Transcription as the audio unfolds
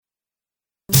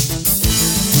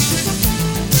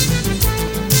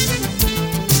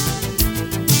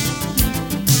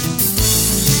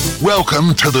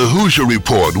Welcome to the Hoosier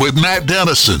Report with Matt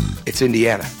Dennison. It's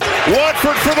Indiana.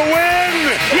 Watford for the win!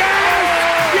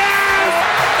 Yes! Yes!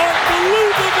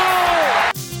 Unbelievable!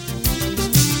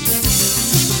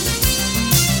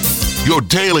 Your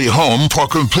daily home for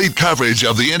complete coverage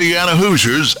of the Indiana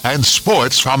Hoosiers and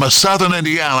sports from a Southern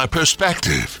Indiana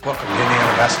perspective. Welcome to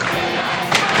Indiana basketball.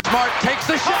 Smart takes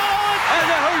the shot, and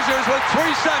the Hoosiers with 3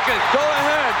 seconds go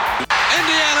ahead.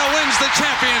 Indiana wins the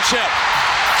championship.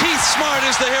 Keith Smart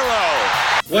is the hero.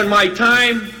 When my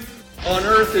time on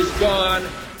earth is gone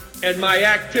and my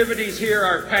activities here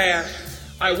are past,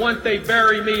 I want they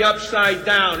bury me upside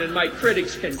down and my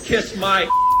critics can kiss my...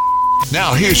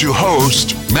 Now here's your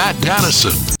host, Matt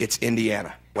Dennison. It's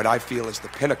Indiana, what I feel is the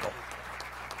pinnacle,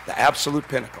 the absolute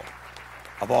pinnacle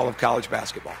of all of college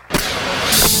basketball.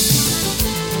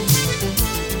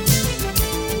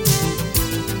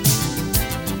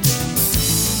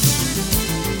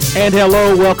 And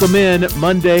hello, welcome in.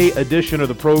 Monday edition of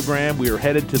the program. We are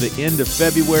headed to the end of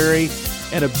February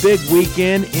and a big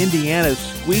weekend. Indiana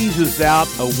squeezes out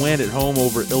a win at home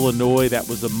over Illinois. That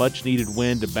was a much-needed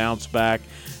win to bounce back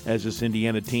as this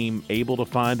Indiana team able to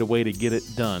find a way to get it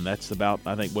done. That's about,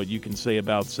 I think, what you can say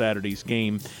about Saturday's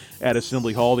game at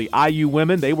Assembly Hall. The IU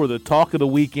women, they were the talk of the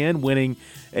weekend, winning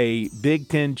a Big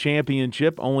Ten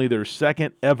championship, only their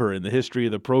second ever in the history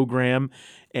of the program.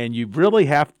 And you really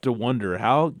have to wonder,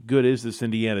 how good is this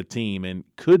Indiana team, and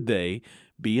could they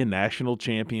be a national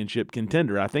championship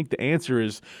contender? I think the answer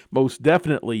is most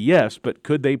definitely yes, but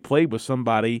could they play with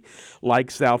somebody like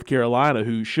South Carolina,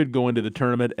 who should go into the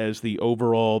tournament as the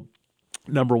overall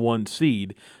number 1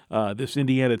 seed? This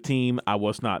Indiana team, I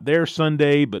was not there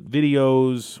Sunday, but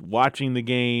videos, watching the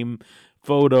game,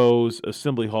 photos,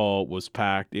 Assembly Hall was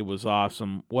packed. It was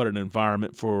awesome. What an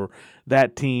environment for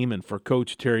that team and for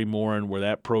Coach Terry Morin, where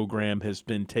that program has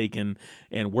been taken,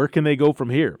 and where can they go from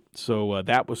here? So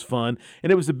that was fun.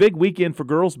 And it was a big weekend for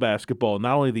girls basketball.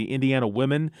 Not only the Indiana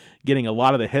women getting a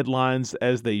lot of the headlines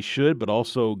as they should, but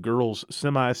also girls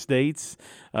semi-states,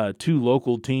 2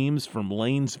 local teams from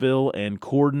Lanesville and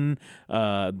Corden,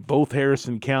 both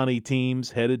Harrison County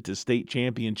teams headed to state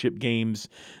championship games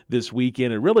this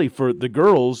weekend. And really for the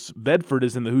girls, Bedford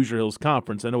is in the Hoosier Hills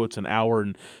Conference. I know it's an hour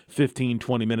and 15,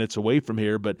 20 minutes away from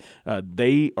here, but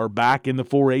they are back in the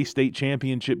 4A state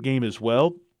championship game as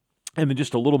well. And then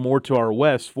just a little more to our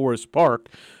west, Forest Park,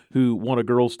 who won a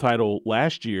girls' title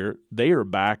last year, they are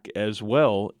back as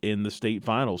well in the state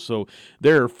finals. So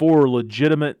there are 4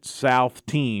 legitimate South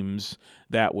teams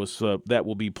that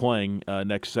will be playing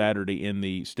next Saturday in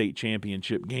the state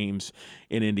championship games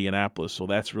in Indianapolis. So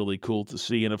that's really cool to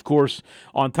see. And, of course,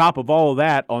 on top of all of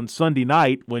that, on Sunday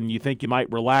night, when you think you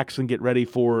might relax and get ready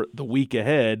for the week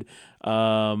ahead, we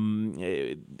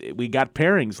got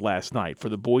pairings last night for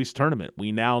the boys tournament.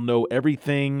 We now know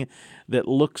everything that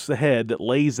looks ahead, that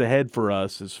lays ahead for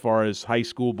us as far as high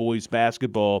school boys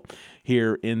basketball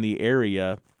here in the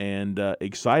area, and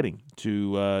exciting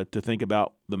to think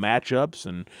about the matchups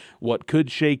and what could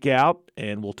shake out,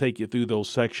 and we'll take you through those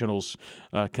sectionals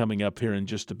coming up here in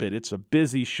just a bit. It's a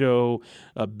busy show,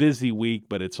 a busy week,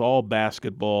 but it's all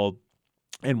basketball.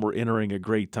 And we're entering a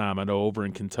great time. I know over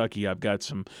in Kentucky, I've got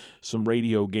some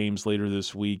radio games later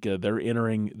this week. They're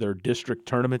entering their district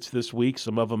tournaments this week.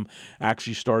 Some of them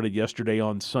actually started yesterday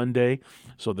on Sunday.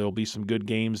 So there'll be some good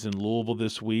games in Louisville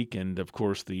this week. And, of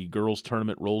course, the girls'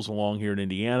 tournament rolls along here in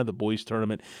Indiana. The boys'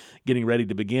 tournament getting ready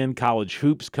to begin. College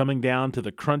hoops coming down to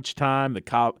the crunch time. The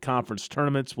conference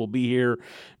tournaments will be here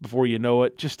before you know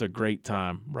it. Just a great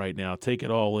time right now. Take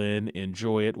it all in.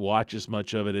 Enjoy it. Watch as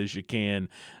much of it as you can.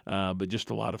 But just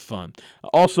a lot of fun.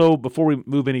 Also, before we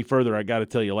move any further, I got to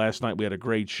tell you, last night we had a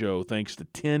great show thanks to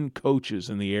 10 coaches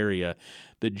in the area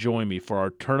that joined me for our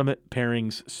tournament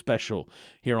pairings special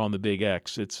here on the Big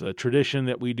X. It's a tradition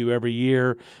that we do every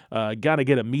year. Got to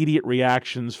get immediate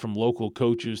reactions from local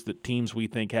coaches, that teams we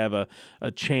think have a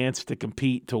chance to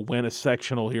compete to win a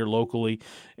sectional here locally.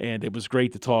 And it was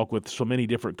great to talk with so many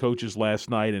different coaches last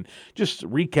night and just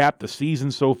recap the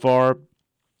season so far,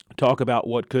 talk about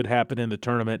what could happen in the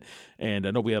tournament. And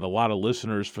I know we had a lot of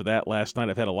listeners for that last night.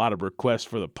 I've had a lot of requests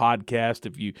for the podcast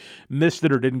if you missed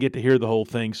it or didn't get to hear the whole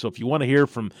thing. So if you want to hear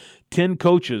from 10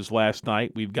 coaches last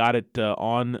night, we've got it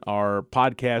on our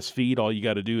podcast feed. All you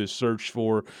got to do is search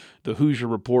for the Hoosier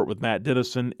Report with Matt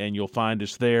Dennison, and you'll find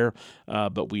us there.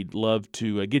 But we'd love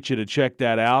to get you to check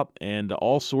that out. And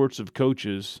all sorts of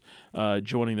coaches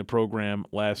joining the program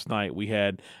last night. We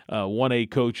had 1A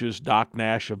coaches, Doc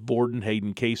Nash of Borden,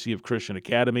 Hayden Casey of Christian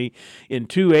Academy. In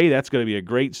 2A, that's going to be a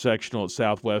great sectional at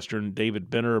Southwestern. David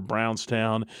Benner of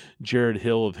Brownstown, Jared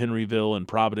Hill of Henryville, and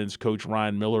Providence coach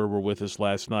Ryan Miller were with us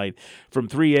last night. From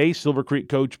 3A, Silver Creek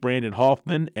coach Brandon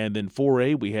Hoffman, and then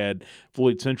 4A, we had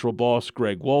Floyd Central boss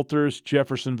Greg Walters,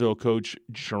 Jeffersonville coach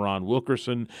Sharon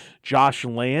Wilkerson, Josh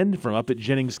Land from up at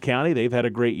Jennings County. They've had a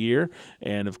great year.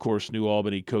 And, of course, New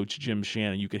Albany coach Jim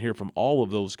Shannon. You can hear from all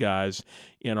of those guys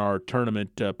in our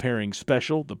tournament pairing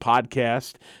special, the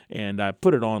podcast. And I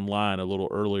put it online a little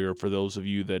earlier for those of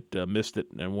you that missed it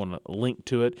and want to link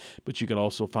to it. But you can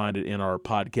also find it in our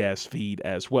podcast feed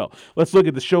as well. Let's look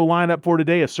at the show lineup for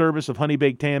today, a service of Honey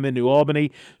Baked Ham in New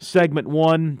Albany. Segment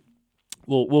 1.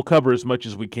 We'll cover as much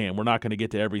as we can. We're not going to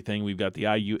get to everything. We've got the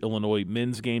IU-Illinois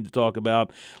men's game to talk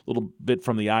about, a little bit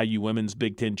from the IU Women's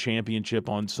Big Ten Championship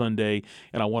on Sunday,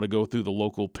 and I want to go through the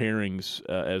local pairings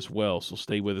as well, so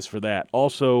stay with us for that.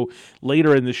 Also,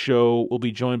 later in the show, we'll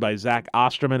be joined by Zach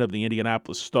Osterman of the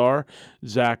Indianapolis Star.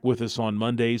 Zach with us on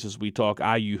Mondays as we talk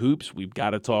IU hoops. We've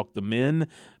got to talk the men.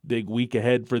 Big week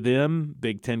ahead for them.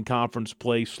 Big Ten Conference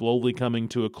play slowly coming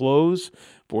to a close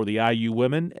for the IU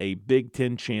women, a Big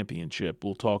Ten championship.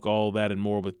 We'll talk all of that and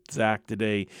more with Zach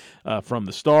today from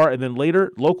the Star. And then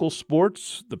later, local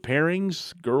sports, the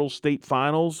pairings, girls state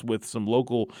finals with some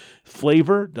local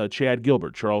flavor. Chad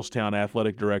Gilbert, Charlestown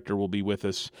Athletic Director, will be with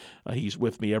us. He's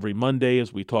with me every Monday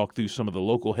as we talk through some of the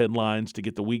local headlines to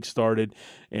get the week started.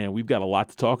 And we've got a lot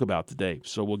to talk about today,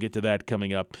 so we'll get to that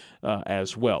coming up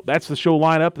as well. That's the show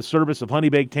lineup, the service of Honey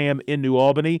Baked Ham in New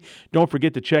Albany. Don't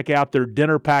forget to check out their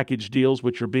dinner package deals,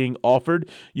 which are being offered.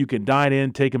 You can dine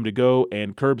in, take them to go,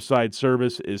 and curbside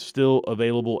service is still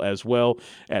available as well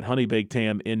at Honey Baked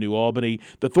Ham in New Albany.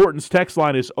 The Thornton's text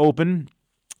line is open.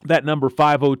 That number,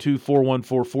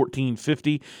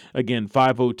 502-414-1450. Again,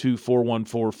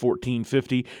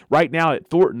 502-414-1450. Right now at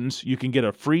Thornton's, you can get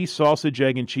a free sausage,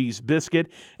 egg, and cheese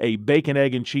biscuit, a bacon,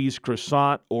 egg, and cheese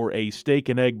croissant, or a steak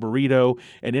and egg burrito,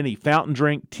 and any fountain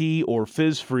drink, tea, or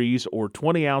fizz-freeze, or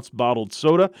 20-ounce bottled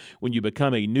soda when you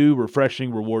become a new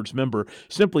Refreshing Rewards member.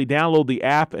 Simply download the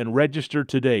app and register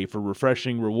today for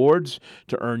Refreshing Rewards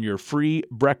to earn your free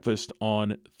breakfast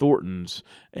on Thornton's.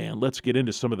 And let's get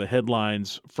into some of the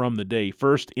headlines from the day.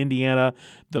 First, Indiana,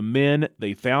 the men,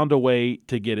 they found a way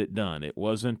to get it done. It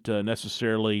wasn't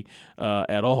necessarily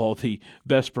at all the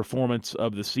best performance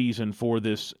of the season for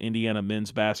this Indiana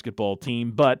men's basketball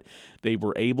team, but they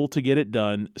were able to get it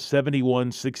done.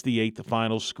 71-68 the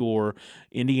final score.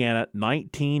 Indiana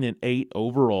 19-8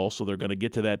 overall, so they're going to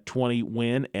get to that 20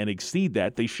 win and exceed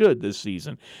that. They should this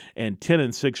season. And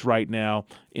 10-6 right now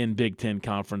in Big Ten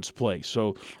Conference play.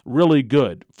 So really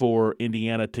good for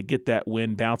Indiana to get that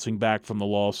win, bouncing back from the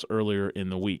loss earlier in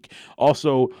the week.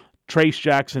 Also, Trace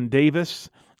Jackson Davis,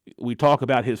 we talk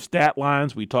about his stat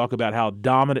lines. We talk about how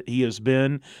dominant he has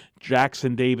been.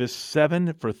 Jackson Davis,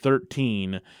 7 for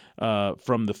 13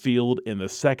 from the field in the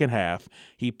second half.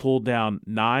 He pulled down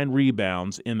 9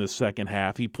 rebounds in the second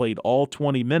half. He played all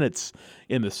 20 minutes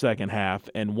in the second half.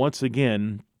 And once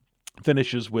again,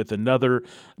 finishes with another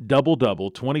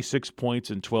double-double, 26 points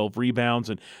and 12 rebounds.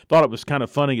 And thought it was kind of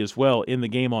funny as well. In the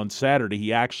game on Saturday,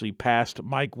 he actually passed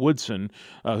Mike Woodson,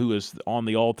 who is on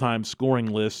the all-time scoring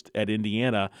list at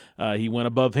Indiana. He went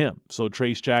above him. So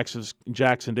Trace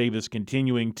Jackson Davis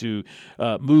continuing to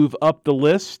move up the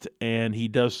list, and he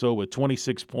does so with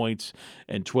 26 points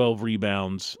and 12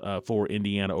 rebounds for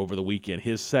Indiana over the weekend.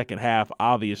 His second half,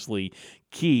 obviously,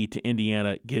 key to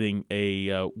Indiana getting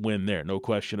a win there. No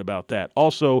question about that.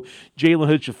 Also, Jalen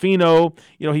Hood-Schifino,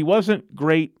 he wasn't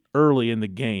great early in the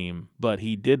game, but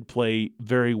he did play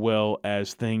very well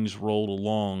as things rolled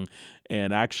along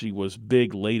and actually was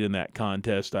big late in that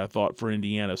contest, I thought, for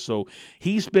Indiana. So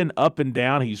he's been up and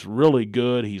down. He's really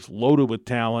good. He's loaded with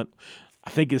talent. I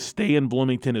think his stay in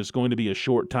Bloomington is going to be a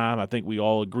short time. I think we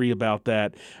all agree about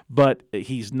that. But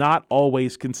he's not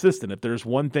always consistent. If there's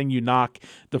one thing you knock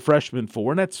the freshman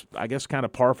for, and that's, I guess, kind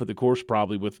of par for the course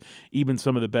probably with even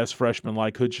some of the best freshmen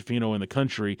like Hood-Schifino in the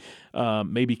country,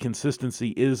 maybe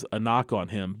consistency is a knock on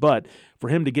him. But for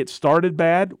him to get started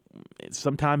bad,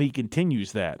 sometime he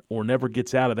continues that or never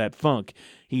gets out of that funk.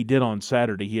 He did on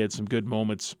Saturday. He had some good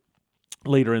moments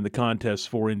later in the contest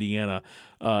for Indiana.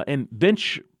 And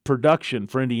bench production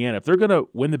for Indiana, if they're going to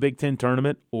win the Big Ten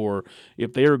tournament or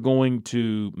if they are going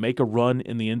to make a run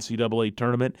in the NCAA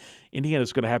tournament,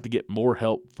 Indiana's going to have to get more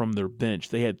help from their bench.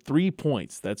 They had 3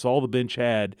 points. That's all the bench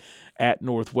had at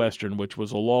Northwestern, which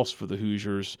was a loss for the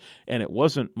Hoosiers, and it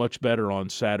wasn't much better on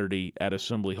Saturday at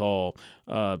Assembly Hall.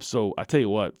 So I tell you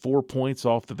what, 4 points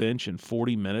off the bench in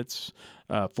 40 minutes,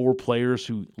 4 players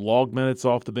who logged minutes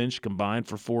off the bench combined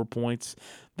for 4 points.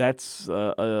 That's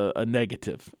a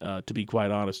negative, to be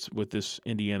quite honest, with this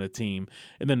Indiana team.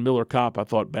 And then Miller Kopp, I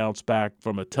thought, bounced back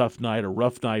from a tough night, a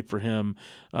rough night for him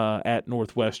at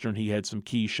Northwestern. He had some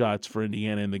key shots for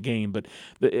Indiana in the game. But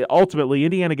ultimately,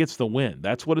 Indiana gets the win.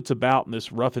 That's what it's about in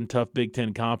this rough and tough Big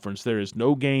Ten Conference. There is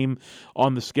no game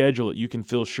on the schedule that you can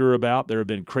feel sure about. There have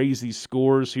been crazy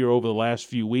scores here over the last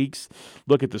few weeks.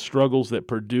 Look at the struggles that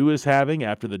Purdue is having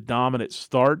after the dominant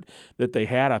start that they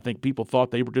had. I think people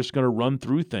thought they were just going to run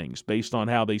through things based on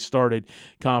how they started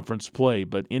conference play.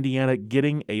 But Indiana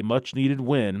getting a much-needed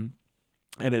win.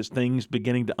 And as things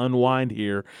beginning to unwind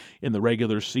here in the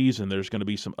regular season, there's going to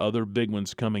be some other big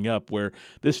ones coming up where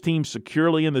this team's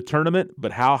securely in the tournament,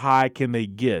 but how high can they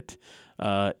get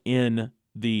in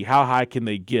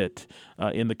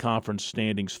the conference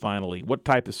standings finally? What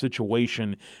type of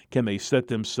situation can they set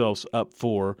themselves up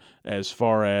for as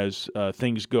far as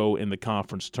things go in the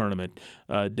conference tournament?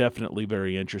 Definitely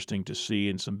very interesting to see,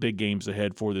 and some big games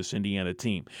ahead for this Indiana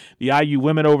team. The IU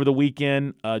women over the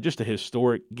weekend, just a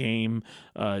historic game.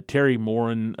 Terry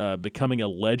Morin becoming a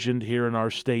legend here in our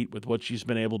state with what she's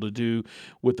been able to do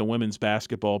with the women's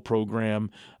basketball program.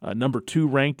 Number 2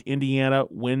 ranked Indiana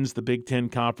wins the Big Ten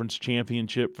Conference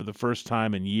Championship for the first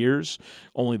time in years.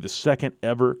 Only the second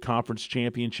ever conference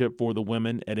championship for the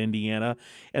women at Indiana.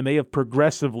 And they have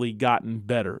progressively gotten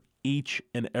better each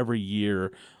and every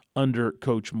year under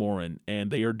Coach Morin,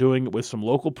 and they are doing it with some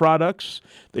local products.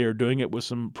 They are doing it with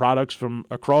some products from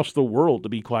across the world, to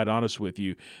be quite honest with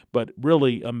you. But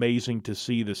really amazing to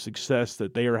see the success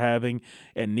that they are having,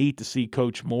 and neat to see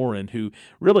Coach Morin, who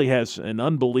really has an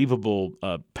unbelievable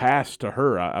past to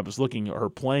her. I was looking at her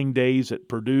playing days at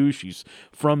Purdue. She's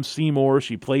from Seymour.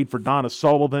 She played for Donna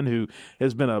Sullivan, who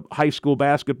has been a high school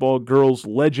basketball girls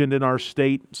legend in our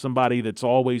state, somebody that's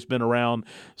always been around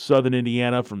Southern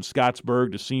Indiana from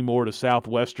Scottsburg to Seymour to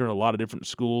Southwestern, a lot of different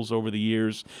schools over the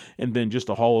years, and been just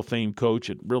a Hall of Fame coach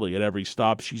at every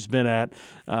stop she's been at.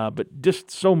 But just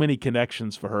so many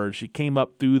connections for her. She came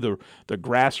up through the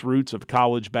grassroots of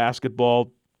college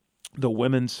basketball, the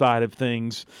women's side of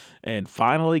things, and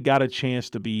finally got a chance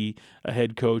to be a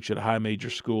head coach at a high major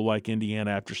school like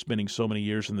Indiana after spending so many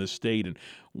years in this state. And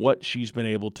what she's been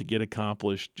able to get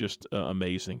accomplished, just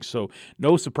amazing. So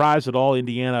no surprise at all,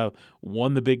 Indiana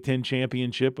won the Big Ten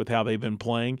championship with how they've been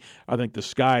playing. I think the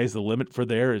sky is the limit for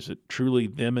there. Is it truly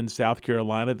them and South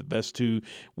Carolina, the best 2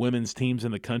 women's teams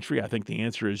in the country? I think the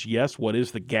answer is yes. What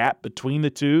is the gap between the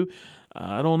two?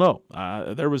 I don't know.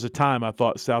 There was a time I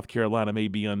thought South Carolina may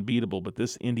be unbeatable, but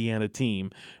this Indiana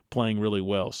team playing really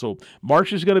well. So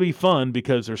March is going to be fun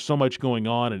because there's so much going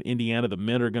on in Indiana. The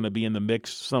men are going to be in the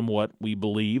mix somewhat, we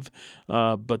believe.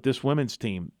 But this women's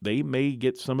team, they may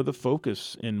get some of the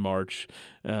focus in March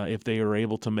if they are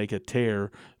able to make a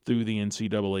tear through the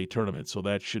NCAA tournament. So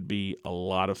that should be a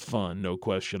lot of fun, no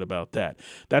question about that.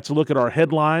 That's a look at our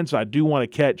headlines. I do want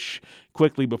to catch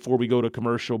quickly before we go to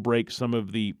commercial break some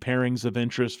of the pairings of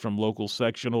interest from local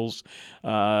sectionals.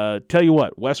 Tell you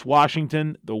what, West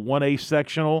Washington, the 1A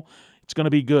sectional, it's going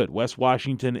to be good. West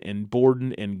Washington and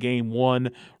Borden in Game 1,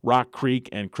 Rock Creek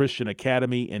and Christian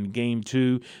Academy in Game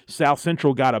 2. South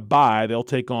Central got a bye. They'll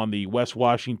take on the West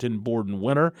Washington-Borden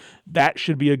winner. That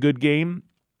should be a good game.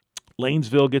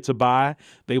 Lanesville gets a bye.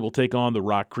 They will take on the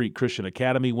Rock Creek Christian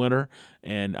Academy winner.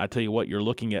 And I tell you what, you're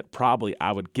looking at probably,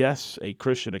 I would guess, a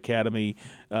Christian Academy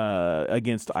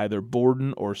against either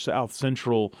Borden or South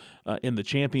Central in the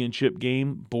championship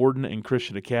game. Borden and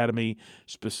Christian Academy,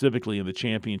 specifically in the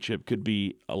championship, could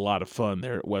be a lot of fun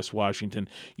there at West Washington.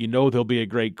 You know there'll be a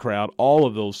great crowd. All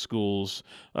of those schools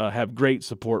have great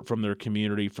support from their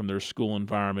community, from their school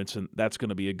environments, and that's going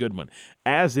to be a good one.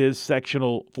 As is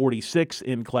Sectional 46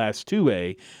 in Class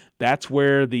 2A. That's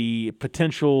where the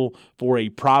potential for a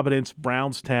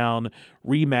Providence-Brownstown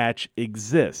rematch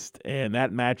exists, and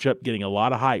that matchup getting a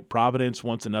lot of hype. Providence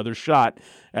wants another shot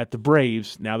at the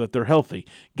Braves now that they're healthy.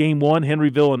 Game 1,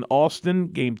 Henryville and Austin.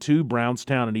 Game 2,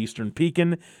 Brownstown and Eastern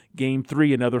Pekin. Game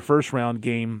 3, another first-round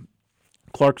game,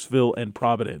 Clarksville and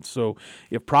Providence. So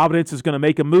if Providence is going to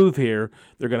make a move here,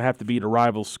 they're going to have to beat a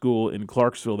rival school in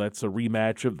Clarksville. That's a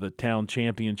rematch of the town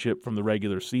championship from the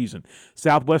regular season.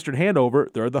 Southwestern Hanover,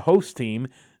 they're the host team.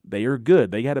 They are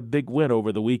good. They had a big win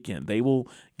over the weekend. They will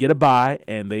get a bye,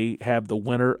 and they have the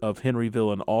winner of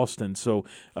Henryville and Austin. So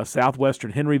a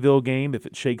Southwestern Henryville game, if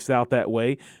it shakes out that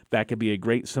way, that could be a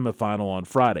great semifinal on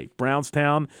Friday.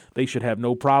 Brownstown, they should have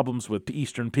no problems with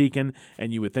Eastern Pekin,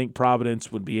 and you would think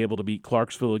Providence would be able to beat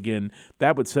Clarksville again.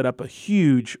 That would set up a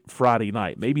huge Friday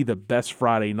night, maybe the best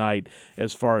Friday night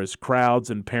as far as crowds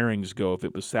and pairings go, if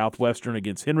it was Southwestern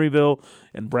against Henryville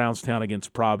and Brownstown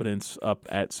against Providence up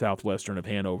at Southwestern of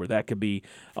Hanover. That could be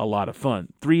a lot of fun.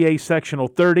 3A Sectional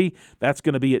 30, that's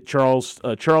going to be at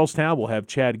Charlestown. We'll have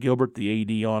Chad Gilbert, the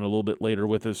AD, on a little bit later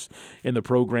with us in the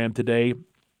program today.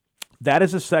 That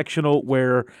is a sectional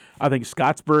where I think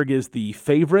Scottsburg is the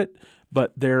favorite,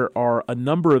 but there are a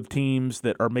number of teams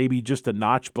that are maybe just a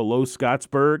notch below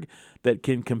Scottsburg that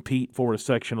can compete for a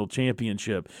sectional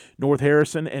championship. North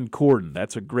Harrison and Corden,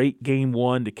 that's a great game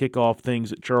one to kick off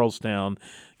things at Charlestown.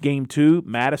 Game two,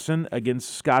 Madison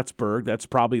against Scottsburg. That's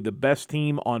probably the best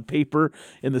team on paper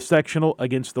in the sectional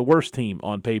against the worst team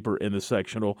on paper in the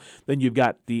sectional. Then you've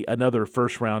got another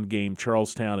first-round game,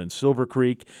 Charlestown and Silver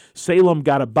Creek. Salem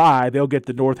got a bye. They'll get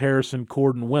the North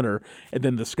Harrison-Corden winner, and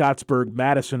then the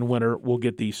Scottsburg-Madison winner will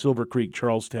get the Silver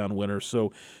Creek-Charlestown winner.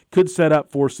 So could set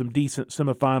up for some decent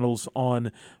semifinals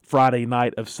on Friday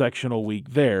night of sectional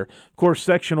week there. Of course,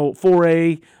 sectional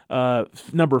 4A,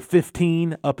 number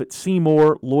 15 up at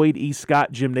Seymour, Lloyd E.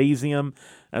 Scott Gymnasium.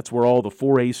 That's where all the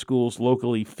 4A schools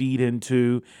locally feed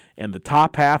into. And the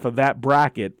top half of that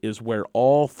bracket is where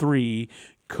all three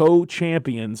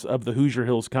co-champions of the Hoosier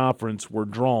Hills Conference were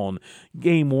drawn.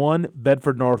 Game one,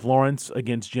 Bedford North Lawrence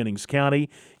against Jennings County.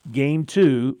 Game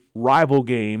two, rival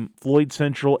game, Floyd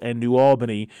Central and New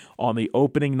Albany on the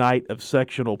opening night of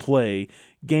sectional play.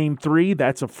 Game three,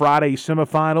 that's a Friday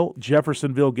semifinal.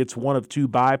 Jeffersonville gets one of two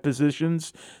bye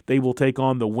positions. They will take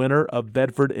on the winner of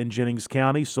Bedford and Jennings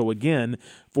County. So again,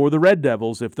 for the Red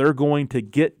Devils, if they're going to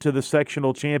get to the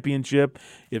sectional championship,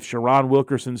 if Sharon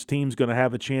Wilkerson's team's going to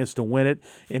have a chance to win it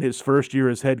in his first year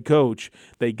as head coach,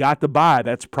 they got the bye.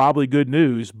 That's probably good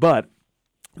news, but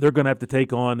they're going to have to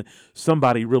take on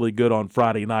somebody really good on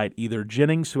Friday night, either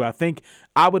Jennings, who I think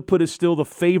I would put as still the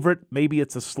favorite. Maybe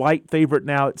it's a slight favorite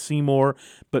now at Seymour,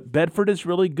 but Bedford is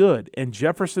really good, and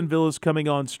Jeffersonville is coming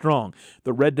on strong.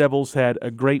 The Red Devils had a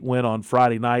great win on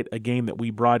Friday night, a game that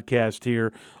we broadcast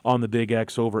here on the Big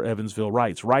X over Evansville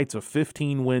Wrights. Wrights a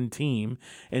 15-win team,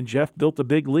 and Jeff built a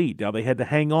big lead. Now they had to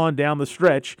hang on down the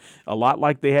stretch, a lot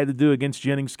like they had to do against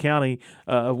Jennings County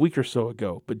a week or so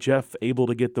ago, but Jeff able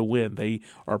to get the win. They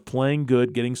are playing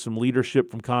good, getting some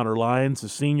leadership from Connor Lyons, a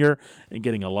senior, and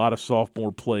getting a lot of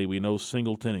sophomore play. We know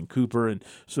Singleton and Cooper and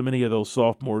so many of those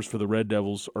sophomores for the Red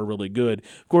Devils are really good.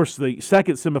 Of course, the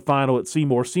second semifinal at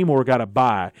Seymour got a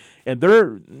bye, and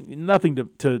they're nothing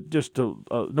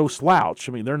no slouch.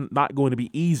 I mean, they're not going to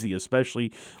be easy,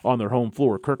 especially on their home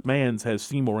floor. Kirk Mans has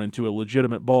Seymour into a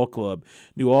legitimate ball club.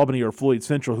 New Albany or Floyd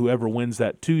Central, whoever wins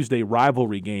that Tuesday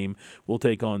rivalry game, will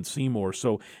take on Seymour.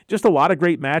 So just a lot of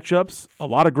great matchups,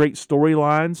 a lot of great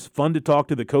storylines, fun to talk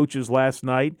to the coaches last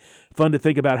night, fun to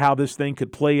think about how this thing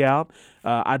could play out.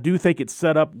 I do think it's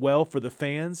set up well for the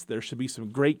fans. There should be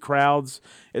some great crowds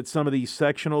at some of these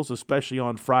sectionals, especially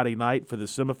on Friday night for the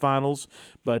semifinals.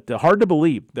 But hard to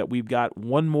believe that we've got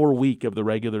one more week of the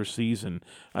regular season.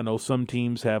 I know some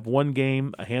teams have one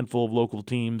game, a handful of local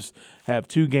teams have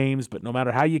two games, but no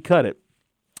matter how you cut it,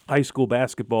 high school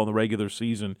basketball in the regular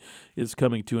season is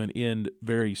coming to an end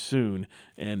very soon,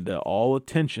 and all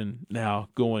attention now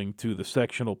going to the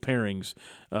sectional pairings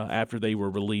after they were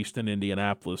released in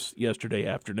Indianapolis yesterday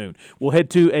afternoon. We'll head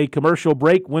to a commercial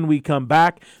break. When we come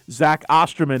back, Zach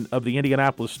Osterman of the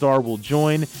Indianapolis Star will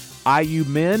join IU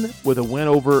men with a win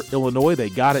over Illinois. They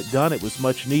got it done. It was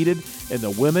much needed, and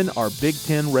the women are Big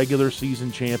Ten regular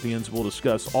season champions. We'll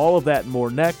discuss all of that and more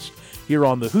next here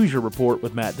on the Hoosier Report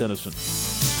with Matt Dennison.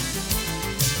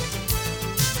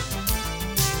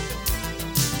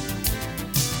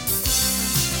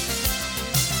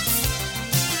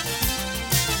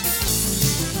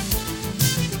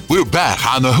 We're back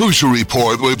on the Hoosier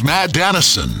Report with Matt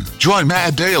Dennison. Join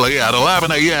Matt daily at 11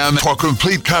 a.m. for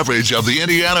complete coverage of the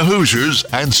Indiana Hoosiers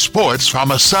and sports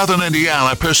from a Southern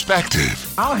Indiana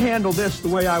perspective. I'll handle this the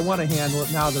way I want to handle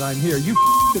it now that I'm here. You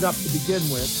it up to begin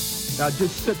with. Now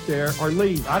just sit there or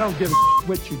leave. I don't give a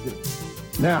what you do.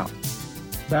 Now,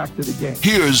 back to the game.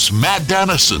 Here's Matt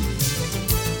Dennison.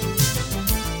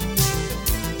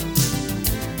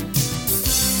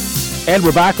 And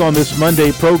we're back on this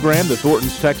Monday program. The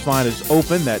Thornton's text line is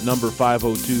open. That number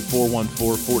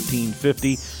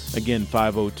 502-414-1450. Again,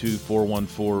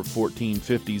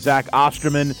 502-414-1450. Zach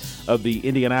Osterman of the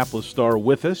Indianapolis Star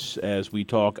with us as we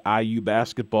talk IU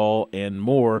basketball and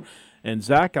more. And,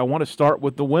 Zach, I want to start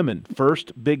with the women.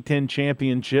 First Big Ten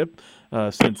championship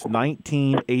since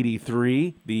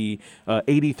 1983. The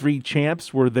 83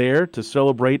 champs were there to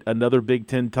celebrate another Big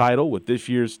Ten title with this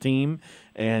year's team.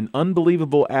 An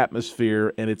unbelievable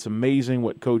atmosphere, and it's amazing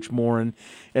what Coach Morin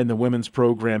and the women's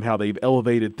program, how they've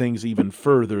elevated things even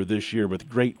further this year with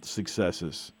great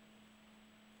successes.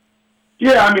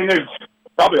 Yeah, I mean, there's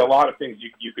probably a lot of things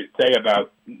you could say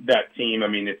about that team. I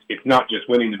mean, it's not just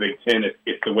winning the Big Ten.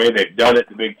 It's the way they've done it.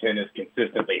 The Big Ten has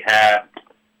consistently had,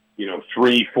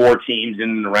 3-4 teams in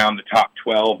and around the top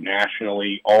 12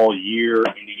 nationally all year.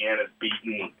 Indiana's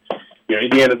beaten.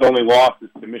 Indiana's only loss is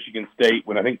to Michigan State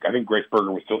when I think Grace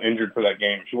Berger was still injured for that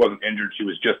game. She wasn't injured. She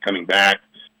was just coming back.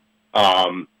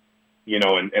 And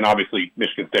obviously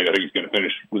Michigan State, I think, is going to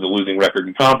finish with a losing record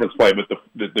in conference play. But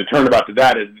the turnabout to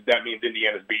that is that means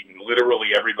Indiana's beaten literally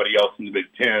everybody else in the Big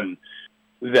Ten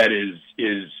that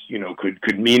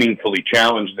could meaningfully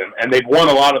challenge them. And they've won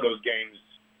a lot of those games,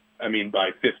 by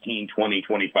 15, 20,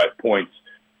 25 points.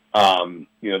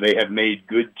 They have made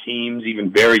good teams,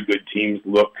 even very good teams,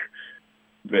 look,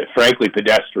 frankly,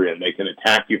 pedestrian. They can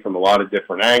attack you from a lot of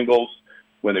different angles.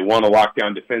 When they want to lock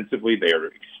down defensively, they are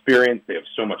experienced. They have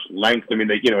so much length.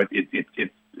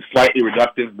 It's slightly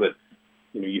reductive, but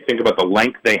you think about the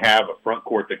length they have, a front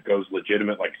court that goes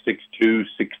legitimate, like 6'2",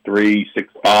 6'3",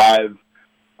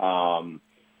 6'5".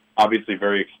 Obviously,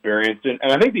 very experienced.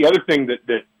 And I think the other thing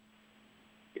that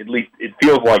at least it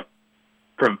feels like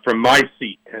from my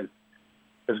seat has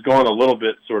gone a little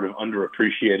bit sort of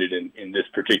underappreciated in this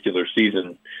particular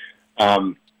season.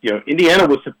 Indiana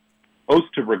was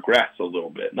supposed to regress a little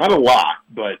bit, not a lot,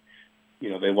 but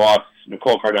they lost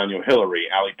Nicole Cardano-Hillary,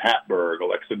 Allie Patberg,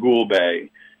 Alexa Goulbe.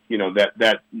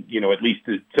 At least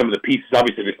some of the pieces.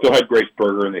 Obviously, they still had Grace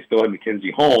Berger and they still had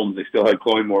Mackenzie Holmes. They still had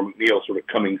Chloe Moore McNeil sort of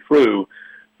coming through,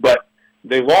 but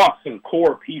they lost some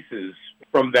core pieces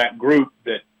from that group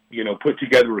that put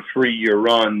together a 3-year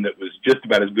run that was just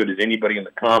about as good as anybody in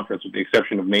the conference, with the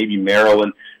exception of maybe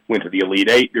Maryland. Went to the Elite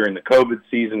Eight during the COVID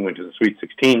season, went to the Sweet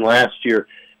 16 last year.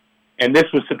 And this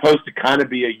was supposed to kind of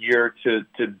be a year to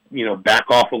back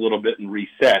off a little bit and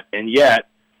reset. And yet,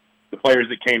 the players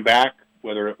that came back,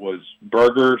 whether it was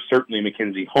Berger, certainly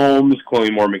Mackenzie Holmes,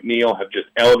 Chloe Moore McNeil, have just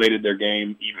elevated their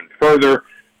game even further.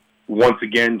 Once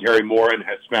again, Terry Morin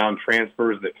has found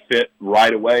transfers that fit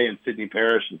right away in Sydney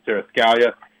Parrish and Sarah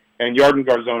Scalia. And Yarden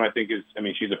Garzon, I think,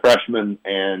 she's a freshman,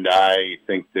 and I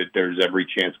think that there's every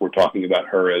chance we're talking about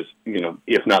her as,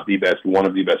 if not the best, one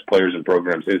of the best players in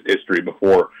program's history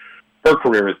before her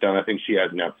career is done. I think she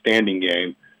has an outstanding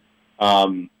game.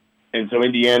 And so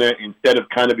Indiana, instead of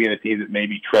kind of being a team that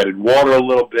maybe treaded water a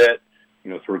little bit,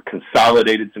 sort of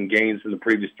consolidated some gains from the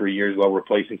previous 3 years while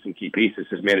replacing some key pieces,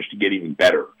 has managed to get even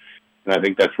better. And I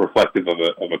think that's reflective of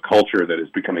a culture that is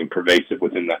becoming pervasive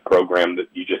within that program that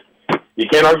you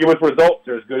can't argue with results.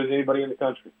 They're as good as anybody in the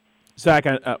country. Zach,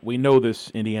 we know this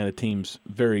Indiana team's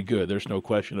very good. There's no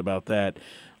question about that.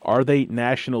 Are they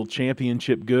national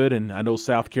championship good? And I know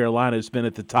South Carolina has been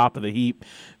at the top of the heap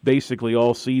basically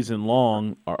all season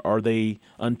long. Are they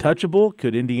untouchable?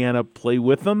 Could Indiana play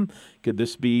with them? Could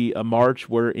this be a March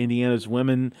where Indiana's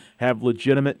women have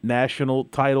legitimate national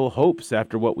title hopes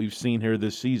after what we've seen here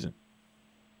this season?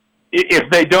 If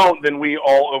they don't, then we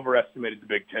all overestimated the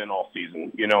Big Ten all season,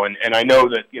 and I know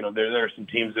that, there are some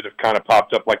teams that have kind of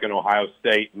popped up like an Ohio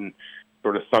State and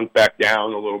sort of sunk back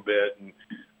down a little bit. And,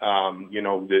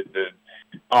 the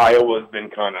Iowa's been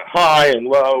kind of high and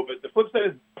low, but the flip side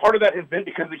is part of that has been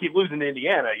because they keep losing to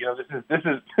Indiana. This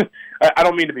is, I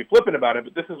don't mean to be flippant about it,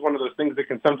 but this is one of those things that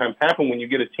can sometimes happen when you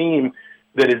get a team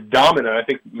that is dominant. I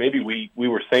think maybe we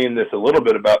were saying this a little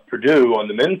bit about Purdue on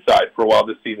the men's side for a while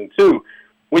this season too.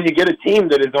 When you get a team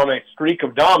that is on a streak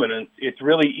of dominance, it's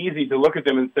really easy to look at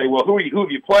them and say, well, who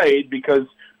have you played? Because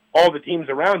all the teams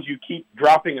around you keep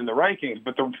dropping in the rankings.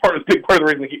 But big part of the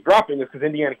reason they keep dropping is because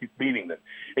Indiana keeps beating them.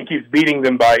 And keeps beating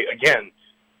them by, again,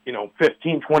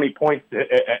 15, 20 points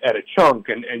at a chunk.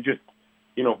 And just,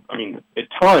 at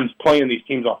times playing these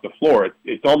teams off the floor,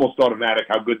 it's almost automatic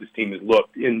how good this team has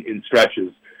looked in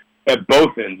stretches at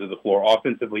both ends of the floor,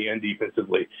 offensively and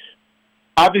defensively.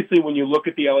 Obviously, when you look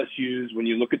at the LSUs, when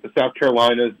you look at the South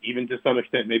Carolinas, even to some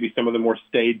extent maybe some of the more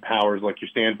staid powers like your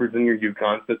Stanfords and your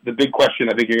UConns, the big question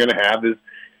I think you're going to have is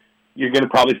you're going to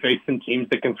probably face some teams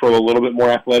that can throw a little bit more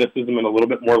athleticism and a little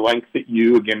bit more length at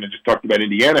you. Again, I just talked about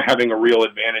Indiana having a real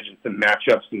advantage in some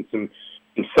matchups and some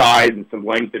size and some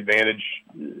length advantage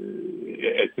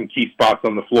at some key spots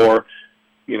on the floor.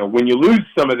 When you lose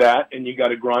some of that and you got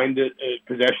to grind it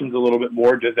possessions a little bit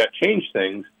more, does that change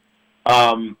things?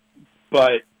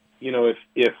 But,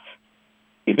 if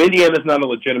if Indiana's not a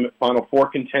legitimate Final Four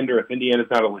contender, if Indiana's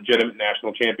not a legitimate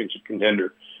national championship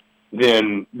contender,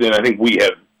 then I think we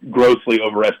have grossly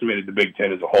overestimated the Big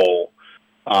Ten as a whole,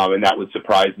 and that would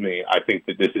surprise me. I think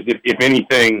that this is, if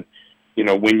anything,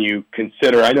 when you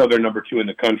consider, I know they're number 2 in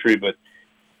the country, but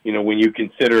when you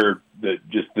consider the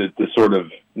sort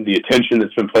of the attention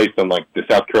that's been placed on like the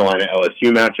South Carolina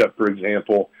LSU matchup, for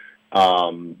example,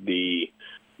 obviously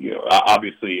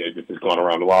this has gone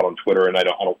around a lot on Twitter, and I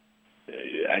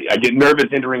get nervous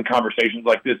entering conversations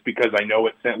like this because I know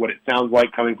what it sounds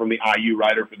like coming from the IU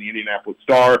writer for the Indianapolis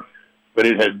Star, but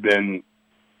it has been,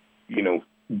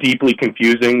 deeply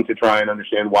confusing to try and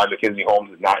understand why Mackenzie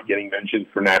Holmes is not getting mentioned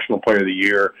for National Player of the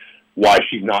Year, why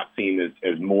she's not seen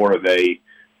as more of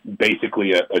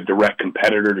basically a direct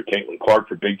competitor to Caitlin Clark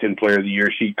for Big Ten Player of the Year.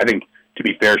 I think, to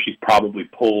be fair, she's probably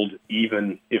pulled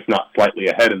even, if not slightly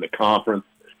ahead in the conference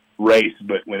race,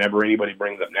 but whenever anybody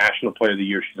brings up National Player of the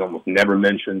Year, she's almost never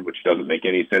mentioned, which doesn't make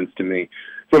any sense to me.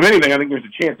 So if anything, I think there's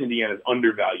a chance Indiana's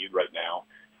undervalued right now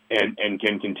and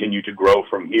can continue to grow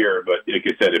from here. But like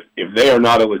I said, if they are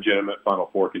not a legitimate Final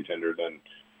Four contender, then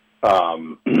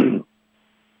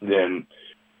then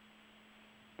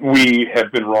we have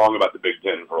been wrong about the Big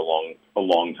Ten for a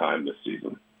long time this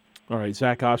season. All right,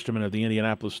 Zach Osterman of the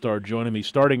Indianapolis Star joining me,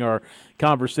 starting our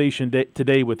conversation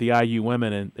today with the IU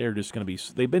women, and they're just going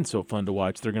to they've been so fun to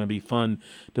watch. They're going to be fun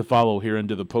to follow here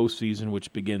into the postseason,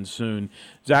 which begins soon.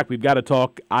 Zach, we've got to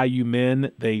talk IU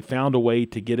men. They found a way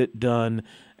to get it done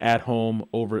at home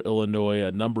over Illinois.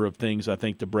 A number of things, I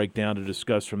think, to break down to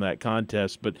discuss from that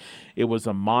contest, but it was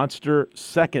a monster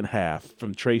second half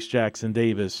from Trace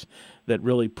Jackson-Davis that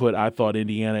really put, I thought,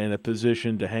 Indiana in a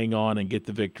position to hang on and get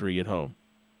the victory at home.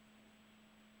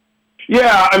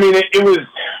 Yeah, I mean, it was.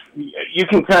 You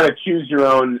can kind of choose your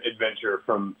own adventure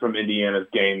from Indiana's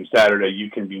game Saturday. You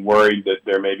can be worried that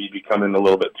they're maybe becoming a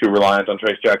little bit too reliant on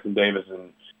Trace Jackson-Davis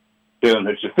and Jalen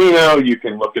Hood-Schifino. You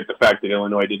can look at the fact that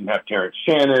Illinois didn't have Terrence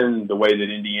Shannon, the way that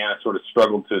Indiana sort of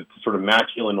struggled to sort of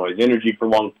match Illinois' energy for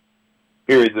long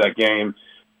periods of that game.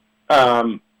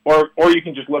 Or you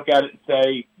can just look at it and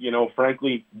say,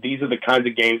 frankly, these are the kinds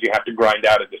of games you have to grind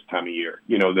out at this time of year.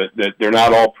 That they're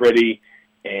not all pretty.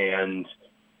 And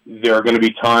there are going to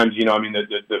be times,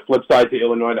 the flip side to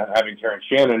Illinois not having Terrence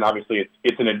Shannon, obviously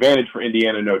it's an advantage for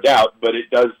Indiana, no doubt, but it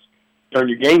does turn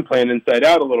your game plan inside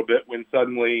out a little bit when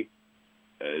suddenly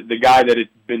the guy that it's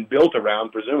been built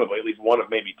around, presumably, at least one of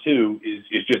maybe two, is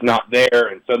just not there,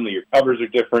 and suddenly your covers are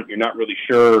different. You're not really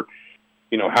sure,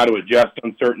 how to adjust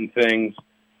on certain things.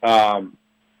 And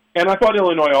I thought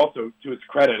Illinois also, to its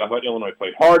credit, I thought Illinois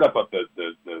played hard. I thought the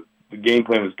game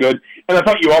plan was good. And I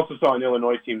thought you also saw an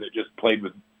Illinois team that just played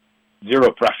with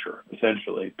zero pressure,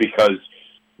 essentially, because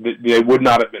they would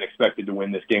not have been expected to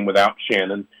win this game without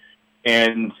Shannon.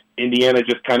 And Indiana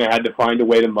just kind of had to find a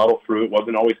way to muddle through. It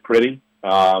wasn't always pretty.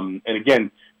 And again,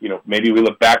 maybe we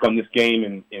look back on this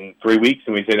game in 3 weeks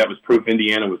and we say that was proof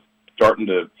Indiana was starting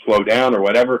to slow down or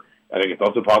whatever. I think it's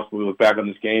also possible we look back on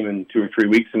this game in 2 or 3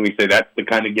 weeks and we say that's the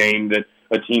kind of game that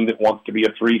a team that wants to be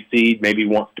a 3 seed maybe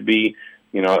wants to be.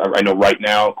 I know right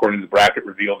now, according to the bracket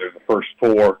reveal, they're the first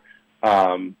 4.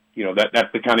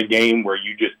 That's the kind of game where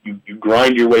you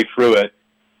grind your way through it,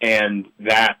 and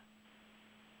that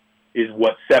is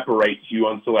what separates you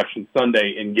on Selection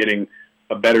Sunday in getting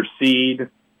a better seed,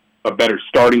 a better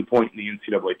starting point in the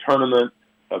NCAA tournament,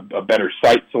 a better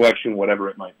site selection, whatever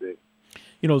it might be.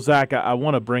 Zach, I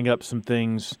want to bring up some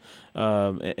things,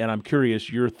 and I'm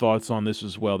curious your thoughts on this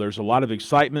as well. There's a lot of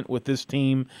excitement with this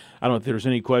team. I don't know if there's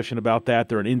any question about that.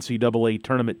 They're an NCAA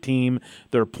tournament team.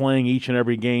 They're playing each and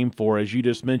every game for, as you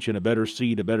just mentioned, a better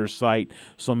seed, a better site,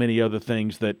 so many other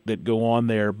things that go on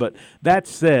there. But that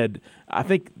said, I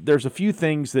think there's a few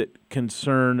things that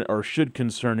concern or should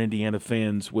concern Indiana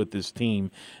fans with this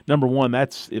team. Number one,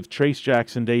 that's if Trace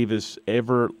Jackson-Davis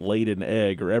ever laid an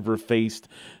egg or ever faced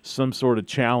some sort of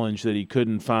challenge that he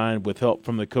couldn't find with help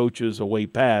from the coaches a way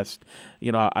past.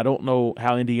 I don't know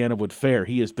how Indiana would fare.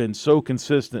 He has been so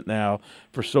consistent now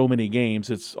for so many games.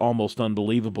 It's almost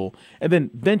unbelievable. And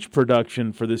then bench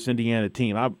production for this Indiana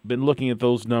team. I've been looking at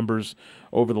those numbers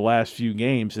over the last few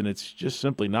games, and it's just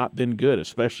simply not been good,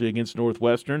 especially against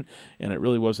Northwestern, and it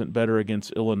really wasn't better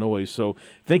against Illinois. So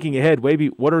thinking ahead, maybe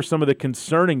what are some of the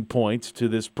concerning points to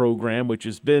this program, which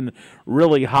has been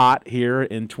really hot here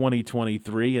in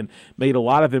 2023 and made a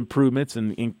lot of improvements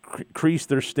and increased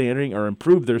their standing or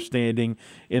improved their standing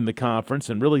in the conference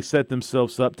and really set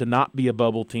themselves up to not be a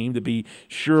bubble team, to be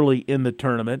surely in the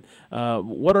tournament.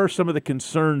 What are some of the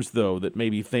concerns, though, that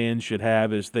maybe fans should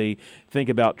have as they think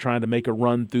about trying to make a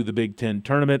run through the Big Ten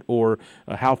tournament, or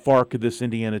how far could this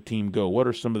Indiana team go? What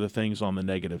are some of the things on the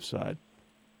negative side?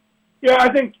 Yeah,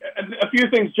 I think a few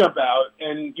things jump out,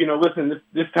 and listen,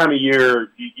 this time of year,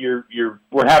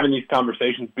 we're having these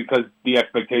conversations because the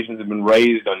expectations have been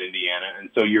raised on Indiana, and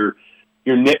so you're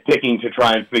nitpicking to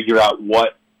try and figure out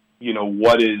what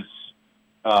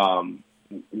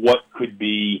could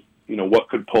be, what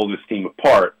could pull this team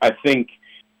apart. I think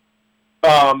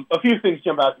a few things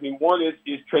jump out to me. One is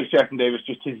Trayce Jackson-Davis,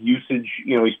 just his usage.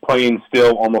 He's playing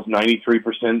still almost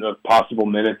 93% of possible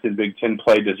minutes in Big Ten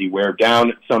play. Does he wear down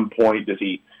at some point? Does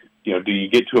he, do you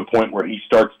get to a point where he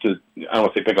starts to, I don't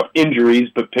want to say pick up injuries,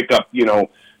 but pick up,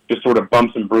 just sort of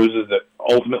bumps and bruises that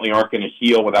ultimately aren't going to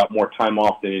heal without more time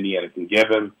off than Indiana can give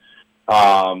him.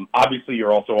 Obviously,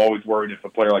 you're also always worried if a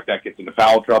player like that gets into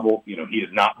foul trouble. He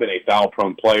has not been a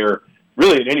foul-prone player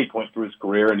really at any point through his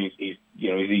career, and he's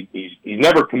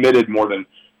never committed more than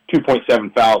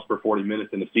 2.7 fouls per 40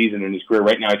 minutes in the season in his career.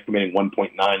 Right now he's committing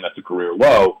 1.9. That's a career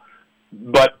low.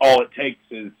 But all it takes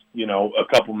is, a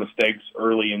couple mistakes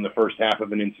early in the first half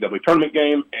of an NCAA tournament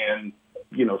game, and,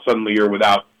 suddenly you're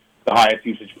without the highest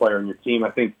usage player on your team.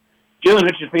 I think Jalen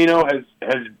Hood-Schifino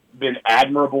has been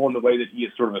admirable in the way that he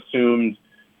has sort of assumed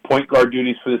point guard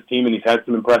duties for this team, and he's had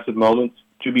some impressive moments.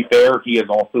 To be fair, he has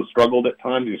also struggled at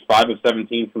times. He was 5 of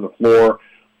 17 from the floor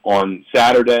on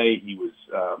Saturday. He was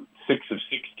 6 of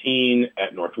 16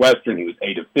 at Northwestern. He was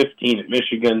 8 of 15 at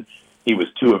Michigan. He was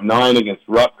 2 of 9 against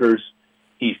Rutgers.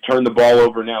 He's turned the ball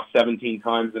over now 17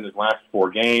 times in his last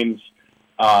 4 games.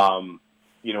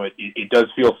 It does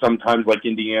feel sometimes like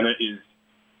Indiana is,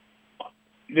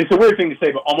 it's a weird thing to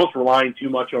say, but almost relying too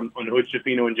much on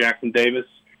Hood-Schifino and Jackson-Davis.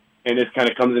 And this kind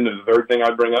of comes into the third thing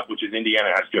I'd bring up, which is Indiana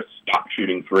has just stopped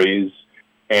shooting threes.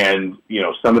 And,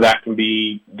 some of that can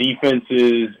be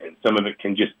defenses, and some of it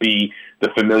can just be the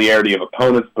familiarity of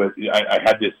opponents. But I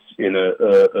had this in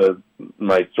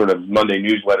my sort of Monday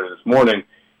newsletter this morning.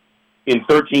 In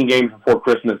 13 games before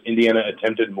Christmas, Indiana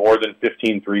attempted more than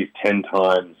 15 threes 10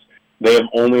 times. They have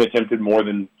only attempted more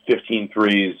than 15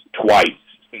 threes twice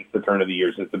since the turn of the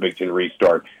year, since the Big Ten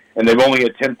restart. And they've only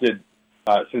attempted,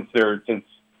 since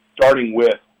starting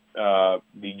with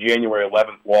the January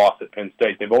 11th loss at Penn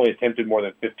State, they've only attempted more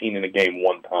than 15 in a game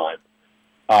one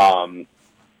time.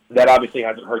 That obviously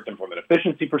hasn't hurt them from an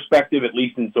efficiency perspective, at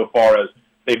least insofar as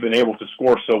they've been able to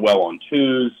score so well on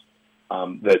twos,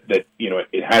 that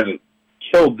it hasn't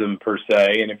killed them per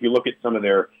se. And if you look at some of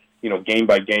their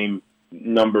game-by-game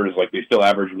numbers, like they still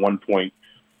average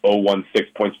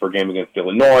 1.016 points per game against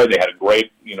Illinois. They had a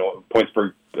great points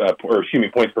per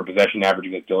possession average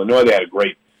against Illinois. They had a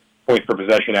great points per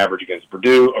possession average against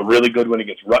Purdue, a really good one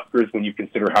against Rutgers when you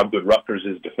consider how good Rutgers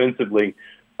is defensively.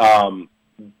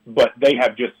 But they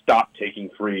have just stopped taking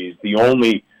threes. The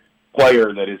only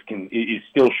player that is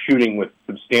still shooting with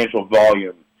substantial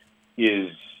volume is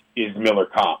Miller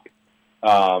Kopp.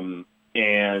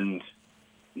 And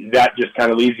that just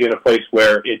kind of leaves you in a place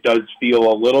where it does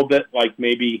feel a little bit like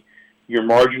maybe your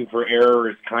margin for error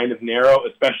is kind of narrow,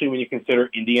 especially when you consider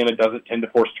Indiana doesn't tend to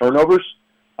force turnovers.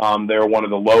 They're one of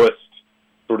the lowest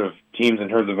sort of teams in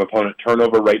terms of opponent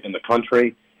turnover rate in the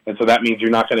country. And so that means you're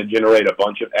not going to generate a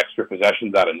bunch of extra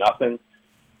possessions out of nothing.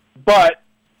 But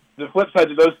the flip side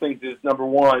to those things is, number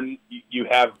one, you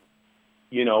have,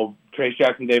 Trayce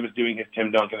Jackson-Davis doing his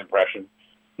Tim Duncan impression.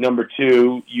 Number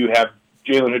two, you have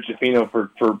Jalen Hood-Schifino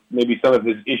for maybe some of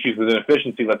his issues with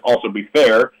inefficiency. Let's also be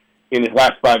fair. In his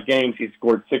last 5 games, he's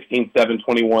scored 16, 7,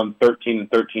 21, 13, and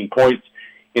 13 points.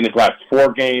 In his last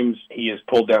 4 games, he has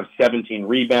pulled down 17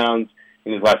 rebounds.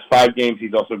 In his last 5 games,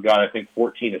 he's also got, I think,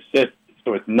 14 assists.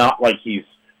 So it's not like he's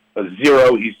a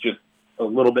zero. He's just a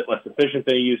little bit less efficient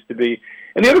than he used to be.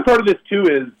 And the other part of this, too,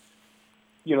 is,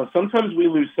 sometimes we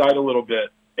lose sight a little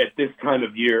bit at this time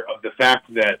of year of the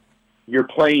fact that you're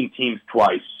playing teams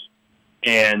twice,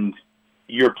 and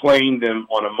you're playing them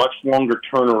on a much longer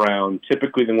turnaround,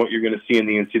 typically, than what you're going to see in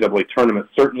the NCAA tournament.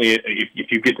 Certainly,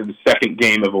 if you get to the second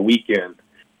game of a weekend.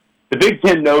 The Big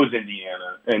Ten knows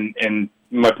Indiana, and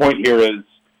my point here is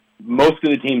most of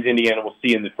the teams Indiana will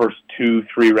see in the first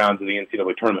 2-3 rounds of the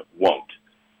NCAA tournament won't.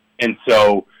 And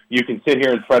so you can sit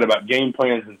here and fret about game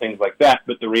plans and things like that,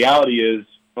 but the reality is,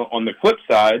 on the flip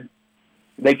side,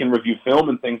 they can review film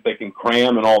and things, they can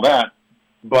cram and all that,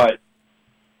 but,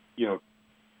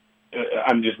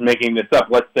 I'm just making this up.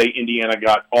 Let's say Indiana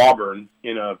got Auburn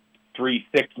in a 3-6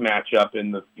 matchup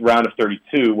in the round of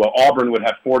 32. Well, Auburn would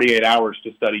have 48 hours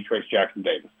to study Trayce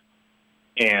Jackson-Davis.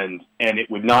 And it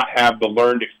would not have the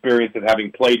learned experience of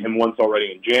having played him once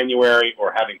already in January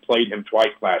or having played him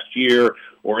twice last year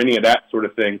or any of that sort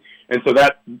of thing. And so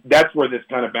that's where this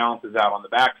kind of balances out on the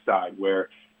backside, where,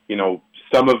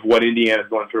 some of what Indiana is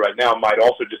going through right now might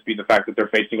also just be the fact that they're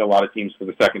facing a lot of teams for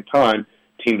the second time,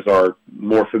 teams are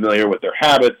more familiar with their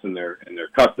habits and their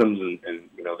customs and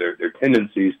their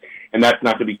tendencies, and that's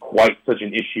not going to be quite such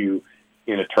an issue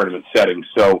in a tournament setting.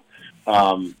 So,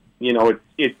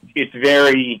 it's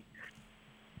very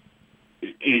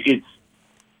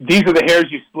these are the hairs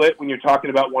you split when you're talking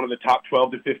about one of the top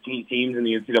 12 to 15 teams in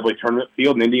the NCAA tournament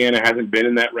field, and Indiana hasn't been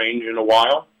in that range in a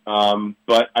while.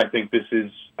 But I think it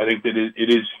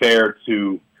is fair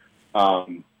to.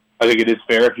 I think it is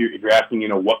fair if you're asking,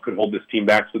 what could hold this team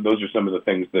back. So those are some of the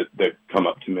things that come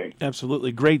up to me.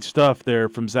 Absolutely. Great stuff there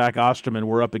from Zach Osterman.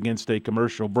 We're up against a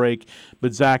commercial break.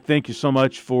 But, Zach, thank you so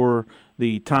much for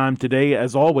the time today,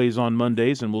 as always, on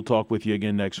Mondays, and we'll talk with you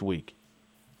again next week.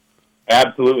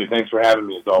 Absolutely. Thanks for having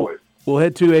me, as always. We'll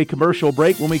head to a commercial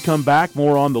break. When we come back,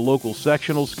 more on the local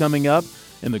sectionals coming up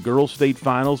in the girls' state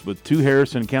finals with 2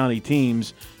 Harrison County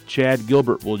teams. Chad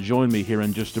Gilbert will join me here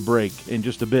in just a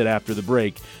bit after the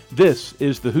break. This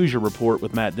is the Hoosier Report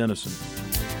with Matt Dennison.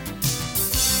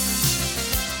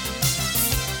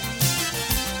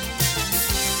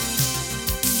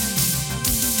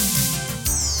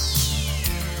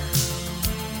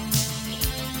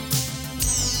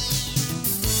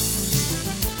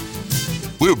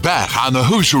 We're back on the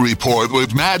Hoosier Report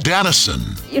with Matt Dennison.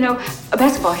 A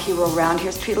basketball hero around here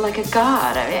is treated like a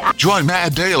god. Join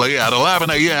Matt daily at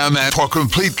 11 a.m. for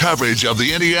complete coverage of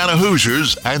the Indiana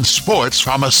Hoosiers and sports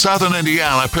from a Southern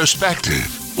Indiana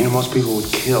perspective. Most people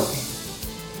would kill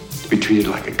to be treated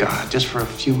like a god just for a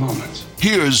few moments.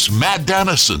 Here's Matt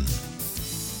Dennison.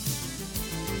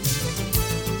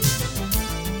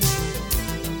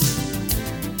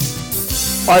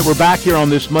 All right, we're back here on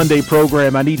this Monday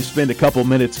program. I need to spend a couple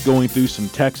minutes going through some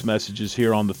text messages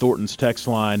here on the Thornton's text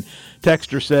line.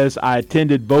 Texter says, I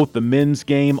attended both the men's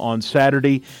game on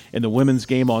Saturday and the women's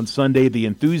game on Sunday. The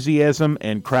enthusiasm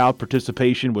and crowd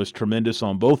participation was tremendous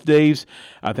on both days.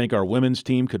 I think our women's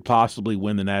team could possibly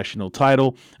win the national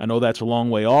title. I know that's a long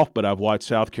way off, but I've watched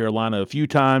South Carolina a few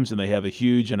times, and they have a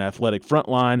huge and athletic front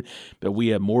line, but we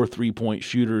have more three-point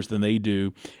shooters than they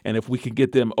do. And if we could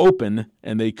get them open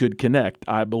and they could connect,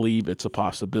 I believe it's a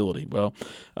possibility. Well,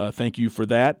 thank you for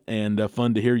that, and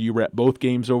fun to hear you were at both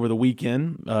games over the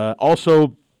weekend.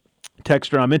 Also,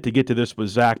 texter, I meant to get to this with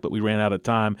Zach, but we ran out of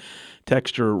time.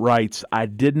 Texter writes, I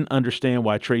didn't understand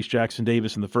why Trace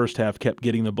Jackson-Davis in the first half kept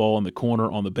getting the ball in the corner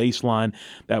on the baseline.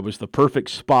 That was the perfect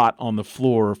spot on the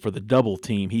floor for the double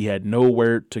team. He had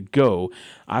nowhere to go.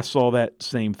 I saw that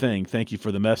same thing. Thank you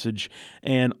for the message.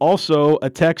 And also a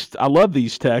text, I love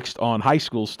these texts on high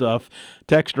school stuff.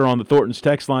 Texter on the Thornton's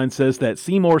text line says that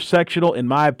Seymour sectional, in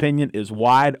my opinion, is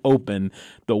wide open.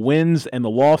 The wins and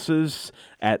the losses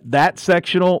at that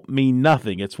sectional mean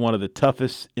nothing. It's one of the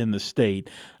toughest in the state.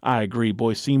 I agree.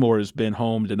 Boy, Seymour has been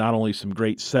home to not only some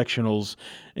great sectionals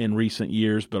in recent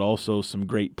years, but also some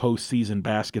great postseason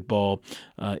basketball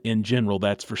in general,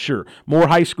 that's for sure. More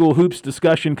high school hoops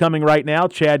discussion coming right now.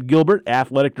 Chad Gilbert,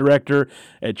 athletic director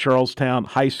at Charlestown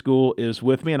High School, is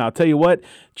with me. And I'll tell you what,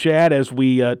 Chad, as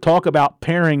we talk about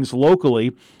pairings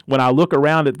locally, when I look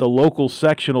around at the local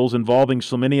sectionals involving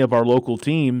so many of our local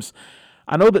teams,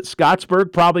 I know that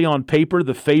Scottsburg probably on paper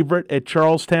the favorite at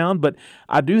Charlestown, but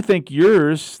I do think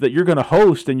yours that you're going to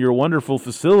host in your wonderful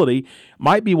facility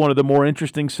might be one of the more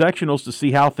interesting sectionals to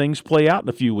see how things play out in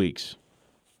a few weeks.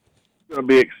 It's going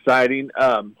to be exciting.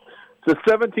 It's a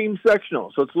 7-team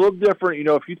sectional, so it's a little different.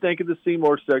 If you think of the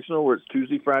Seymour sectional where it's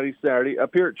Tuesday, Friday, Saturday, up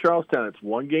here at Charlestown it's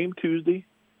 1 game Tuesday,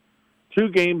 2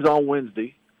 games on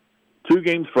Wednesday, 2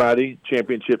 games Friday,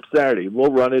 championship Saturday.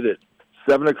 We'll run it at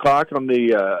 7 o'clock on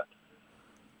the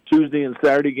Tuesday and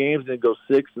Saturday games, and then go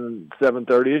 6 and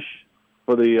 7:30ish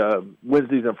for the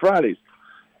Wednesdays and Fridays.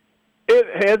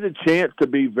 It has a chance to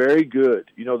be very good.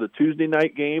 The Tuesday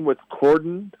night game with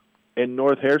Corden and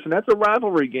North Harrison, that's a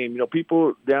rivalry game.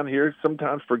 People down here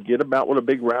sometimes forget about what a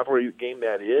big rivalry game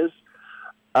that is.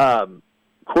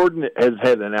 Corden has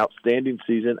had an outstanding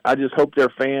season. I just hope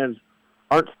their fans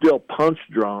aren't still punch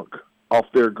drunk off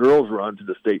their girls' run to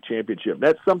the state championship.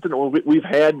 That's something we've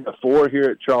had before here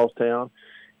at Charlestown.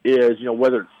 Is,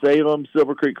 whether it's Salem,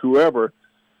 Silver Creek, whoever,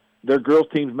 their girls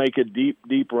teams make a deep,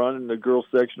 deep run in the girls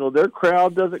sectional. Their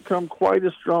crowd doesn't come quite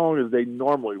as strong as they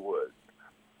normally would.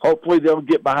 Hopefully they'll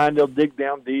get behind, they'll dig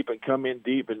down deep and come in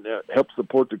deep and help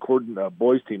support the Corden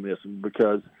boys team in this one,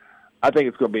 because I think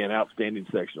it's going to be an outstanding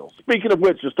sectional. Speaking of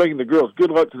which, just taking the girls, good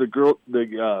luck to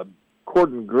the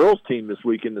Corden girls team this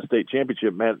week in the state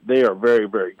championship. Man, they are very,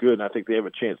 very good, and I think they have a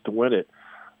chance to win it.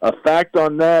 A fact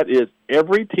on that is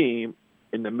every team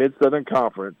in the Mid-Southern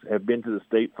Conference have been to the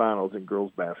state finals in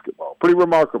girls basketball. Pretty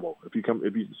remarkable if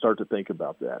you start to think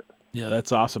about that. Yeah,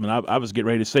 that's awesome. And I was getting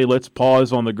ready to say, let's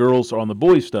pause on the girls, or on the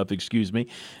boys stuff,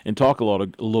 and talk a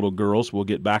little girls. We'll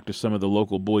get back to some of the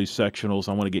local boys sectionals.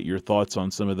 I want to get your thoughts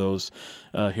on some of those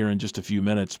here in just a few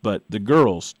minutes. But the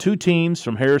girls, 2 teams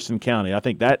from Harrison County. I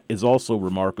think that is also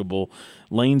remarkable.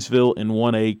 Lanesville in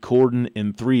 1A, Corden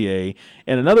in 3A.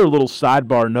 And another little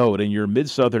sidebar note, and your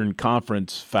Mid-Southern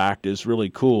Conference fact is really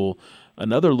cool.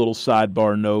 Another little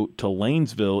sidebar note to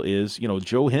Lanesville is,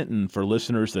 Joe Hinton, for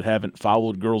listeners that haven't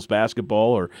followed girls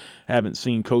basketball or haven't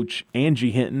seen Coach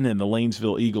Angie Hinton and the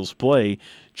Lanesville Eagles play,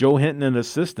 Joe Hinton, an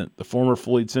assistant, the former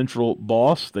Floyd Central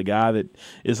boss, the guy that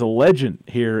is a legend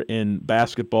here in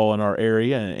basketball in our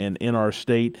area and in our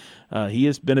state. He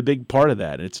has been a big part of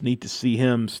that. It's neat to see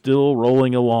him still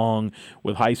rolling along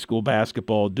with high school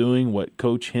basketball, doing what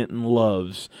Coach Hinton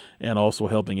loves, and also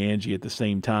helping Angie at the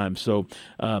same time. So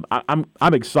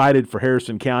I'm excited for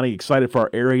Harrison County, excited for our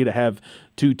area to have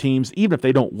 2 teams, even if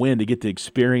they don't win, to get to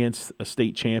experience a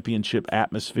state championship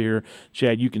atmosphere.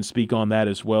 Chad, you can speak on that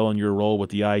as well in your role with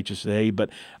the IHSA, but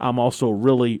I'm also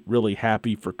really, really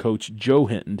happy for Coach Joe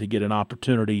Hinton to get an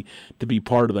opportunity to be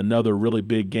part of another really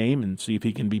big game and see if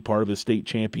he can be part of the state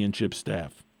championship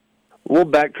staff. We'll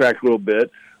backtrack a little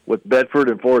bit with Bedford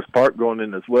and Forest Park going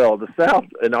in as well. The South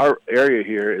in our area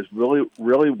here is really,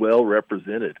 really well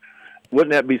represented.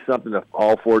 Wouldn't that be something if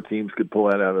all 4 teams could pull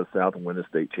that out of the South and win the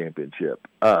state championship?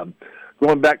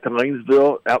 Going back to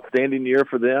Lanesville, outstanding year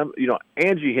for them.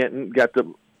 Angie Hinton got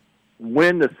to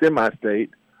win the semi-state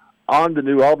on the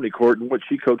New Albany court in which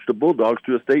she coached the Bulldogs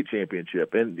to a state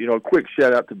championship. And, a quick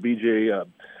shout-out to B.J.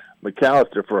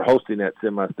 McAllister for hosting that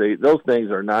semi-state. Those things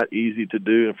are not easy to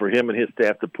do, and for him and his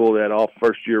staff to pull that off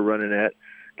first year running that,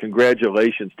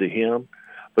 congratulations to him.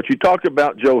 But you talked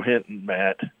about Joe Hinton,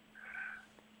 Matt.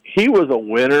 He was a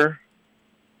winner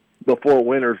before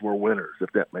winners were winners,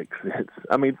 if that makes sense.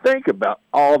 I mean, think about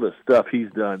all the stuff he's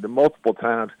done, the multiple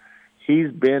times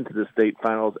he's been to the state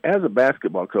finals as a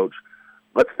basketball coach.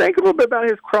 Let's think a little bit about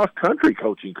his cross-country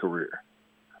coaching career.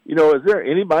 Is there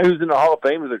anybody who's in the Hall of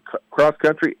Fame as a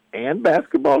cross-country and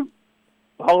basketball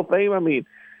Hall of Fame? I mean,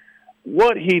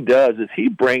 what he does is he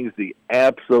brings the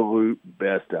absolute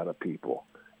best out of people.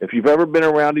 If you've ever been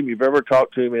around him, you've ever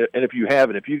talked to him, and if you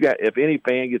haven't, if any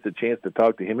fan gets a chance to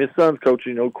talk to him, his son's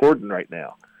coaching Corden right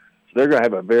now. So they're going to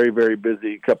have a very, very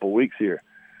busy couple of weeks here.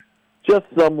 Just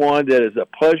someone that is a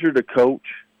pleasure to coach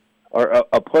or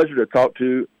a pleasure to talk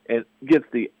to and gets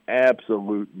the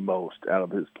absolute most out of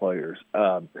his players.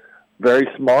 Very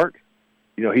smart.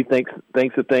 He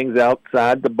thinks of things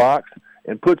outside the box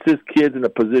and puts his kids in a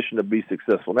position to be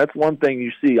successful. And that's one thing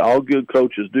you see all good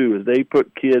coaches do is they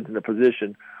put kids in a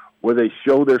position where they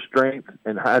show their strengths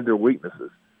and hide their weaknesses.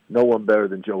 No one better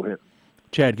than Joe Hinton.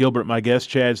 Chad Gilbert, my guest.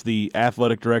 Chad's the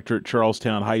athletic director at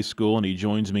Charlestown High School, and he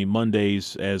joins me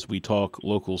Mondays as we talk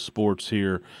local sports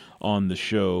here on the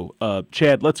show.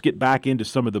 Chad, let's get back into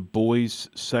some of the boys'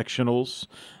 sectionals.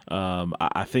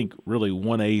 I think really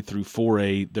 1A through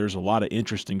 4A, there's a lot of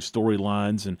interesting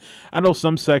storylines. And I know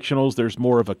some sectionals, there's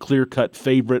more of a clear-cut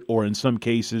favorite, or in some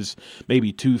cases,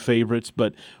 maybe 2 favorites.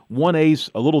 But 1A's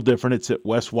a little different. It's at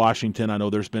West Washington. I know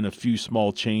there's been a few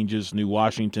small changes. New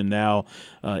Washington now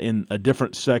in a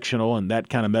different sectional, and that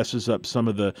kind of messes up some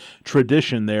of the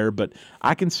tradition there. But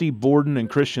I can see Borden and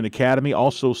Christian Academy,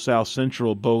 also South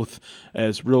Central, both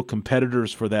as real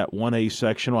competitors for that 1A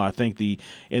sectional. I think the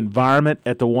environment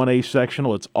at the 1A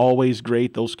sectional, it's always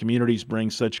great. Those communities bring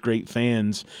such great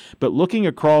fans. But looking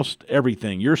across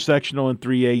everything, your sectional in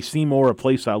 3A, Seymour, a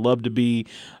place I love to be,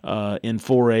 in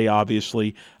 4A,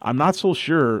 obviously. I'm not so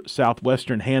sure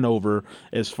Southwestern Hanover,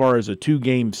 as far as a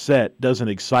 2-game set, doesn't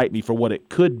excite me for what it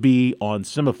could be on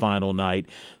semifinal night.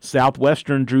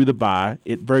 Southwestern drew the bye.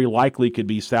 It very likely could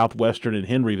be Southwestern and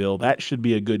Henryville. That should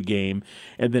be a good game.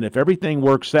 And then if everything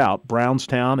works out,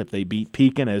 Brownstown, if they beat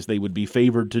Pekin, as they would be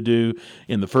favored to do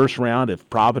in the first round, if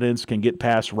Providence can get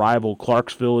past rival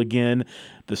Clarksville again,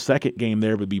 the second game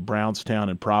there would be Brownstown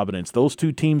and Providence. Those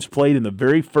 2 teams played in the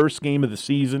very first game of the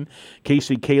season.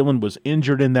 Casey Kalin was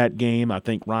injured in that game. I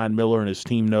think Ryan Miller and his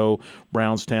team know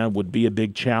Brownstown would be a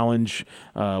big challenge.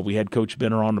 We had Coach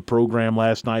Benner on the program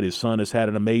last night. His son has had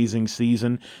an amazing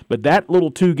season. But that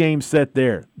little 2-game set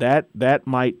there, that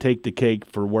might take the cake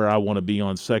for where I want to be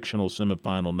on sectional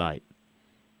semifinal night.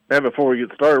 And before we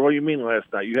get started, what do you mean last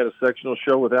night? You had a sectional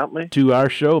show without me? 2-hour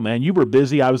show, man. You were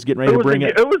busy. I was getting ready to bring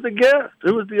it. It was the guest.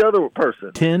 It was the other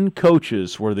person. 10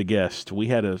 coaches were the guests. We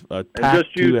had a and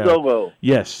just you solo.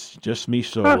 Yes, just me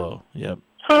solo. Yep.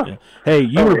 Yeah. Hey,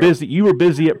 you were busy. You were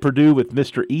busy at Purdue with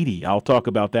Mr. Edie. I'll talk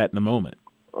about that in a moment.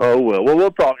 Oh well,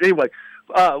 we'll talk anyway.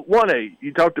 1A,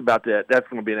 you talked about that. That's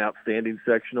going to be an outstanding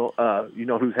sectional. You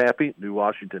know who's happy? New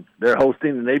Washington. They're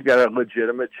hosting, and they've got a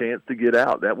legitimate chance to get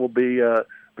out. That will be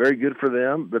very good for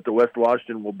them, but the West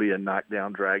Washington will be a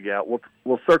knockdown, drag-out.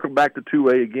 We'll circle back to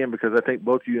 2A again because I think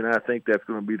both you and I think that's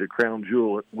going to be the crown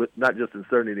jewel, not just in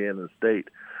Southern Indiana State.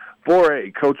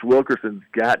 4A, Coach Wilkerson's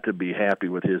got to be happy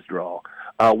with his draw.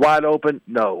 Wide open?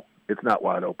 No. It's not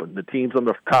wide open. The teams on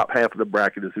the top half of the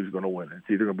bracket is who's going to win. It's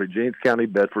either going to be James County,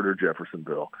 Bedford, or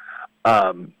Jeffersonville.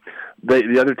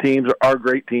 The other teams are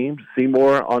great teams.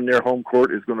 Seymour on their home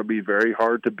court is going to be very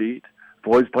hard to beat.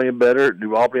 Floyd's playing better.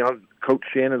 New Albany on Coach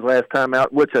Shannon's last time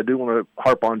out, which I do want to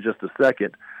harp on just a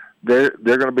second. They're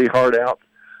going to be hard out.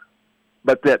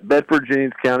 But that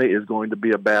Bedford-James County is going to be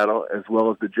a battle, as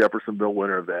well as the Jeffersonville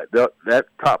winner of that. That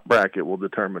top bracket will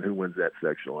determine who wins that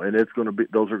sectional, and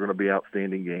those are going to be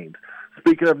outstanding games.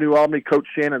 Speaking of New Albany, Coach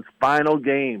Shannon's final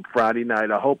game Friday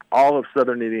night. I hope all of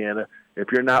Southern Indiana, if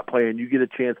you're not playing, you get a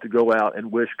chance to go out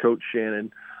and wish Coach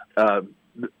Shannon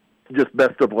just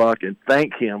best of luck and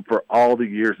thank him for all the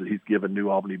years that he's given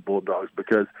New Albany Bulldogs,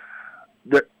 because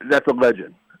that's a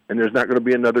legend. And there's not going to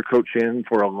be another Coach Shannon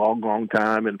for a long, long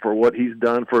time. And for what he's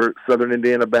done for Southern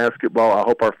Indiana basketball, I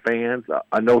hope our fans,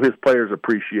 I know his players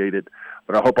appreciate it,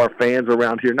 but I hope our fans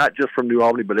around here, not just from New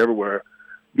Albany, but everywhere,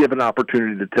 give an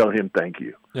opportunity to tell him thank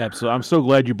you. Yeah, so I'm so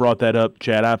glad you brought that up,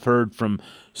 Chad. I've heard from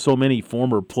so many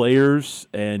former players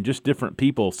and just different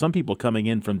people, some people coming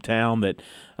in from town that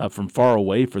from far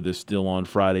away for this still on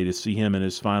Friday to see him in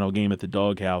his final game at the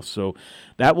Doghouse. So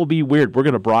that will be weird. We're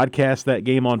going to broadcast that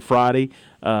game on Friday.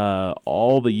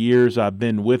 All the years I've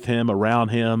been with him, around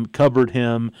him, covered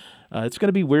him, it's going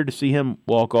to be weird to see him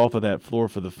walk off of that floor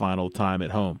for the final time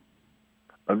at home.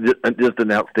 Just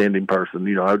an outstanding person.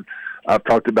 You know, I've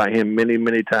talked about him many,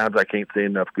 many times. I can't say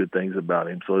enough good things about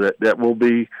him. So that will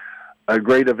be a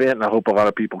great event, and I hope a lot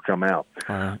of people come out.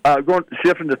 All right.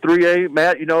 Shifting to 3A,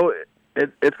 Matt, you know,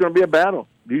 it's going to be a battle.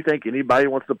 Do you think anybody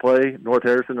wants to play North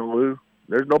Harrison and Lou?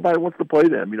 There's nobody wants to play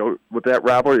them. You know, with that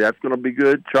rivalry, that's going to be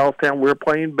good. Charlestown, we're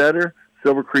playing better.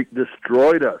 Silver Creek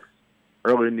destroyed us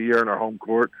early in the year in our home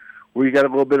court. We got a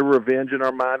little bit of revenge in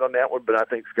our mind on that one, but I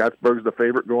think Scottsburg's the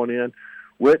favorite going in.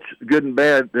 Which, good and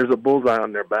bad, there's a bullseye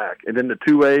on their back. And then the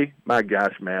 2A, my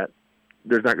gosh, Matt,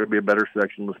 there's not going to be a better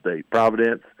section of the state.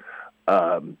 Providence,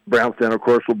 Brownstown, of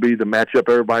course, will be the matchup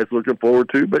everybody's looking forward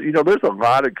to. But, you know, there's a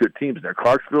lot of good teams there.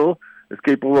 Clarksville is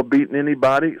capable of beating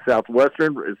anybody.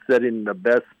 Southwestern is setting the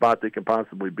best spot they can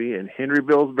possibly be. And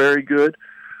Henryville's very good.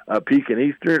 Peak and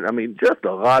Eastern, I mean, just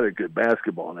a lot of good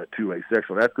basketball in that 2A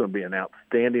section. That's going to be an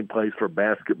outstanding place for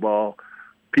basketball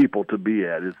people to be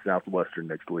at is Southwestern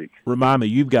next week. Remind me,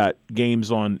 you've got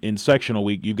games in sectional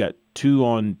week. You've got 2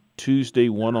 on Tuesday,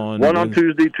 one on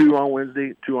Tuesday, 2 on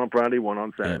Wednesday, 2 on Friday, 1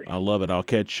 on Saturday. Yeah, I love it. I'll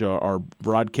catch our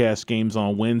broadcast games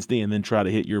on Wednesday and then try to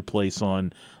hit your place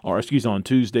on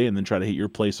Tuesday and then try to hit your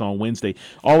place on Wednesday.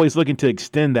 Always looking to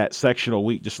extend that sectional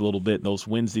week just a little bit. Those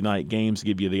Wednesday night games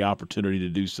give you the opportunity to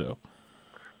do so.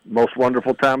 Most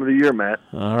wonderful time of the year, Matt.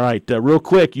 All right. Real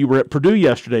quick, you were at Purdue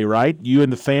yesterday, right? You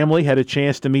and the family had a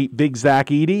chance to meet Big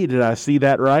Zach Eady. Did I see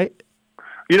that right?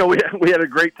 You know, we had a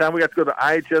great time. We got to go to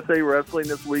IHSA Wrestling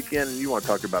this weekend, and you want to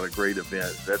talk about a great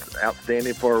event. That's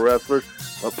outstanding for our wrestlers.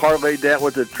 Parlayed that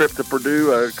with a trip to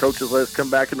Purdue. Coaches let us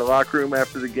come back in the locker room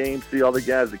after the game, see all the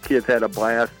guys. The kids had a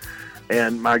blast.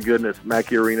 And, my goodness,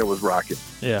 Mackey Arena was rocking.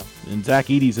 Yeah, and Zach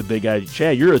Eady's a big guy.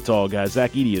 Chad, you're a tall guy.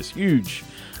 Zach Eady is huge.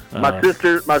 My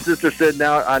sister said,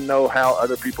 now I know how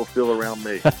other people feel around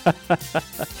me.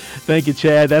 Thank you,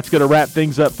 Chad. That's going to wrap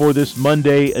things up for this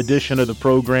Monday edition of the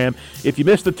program. If you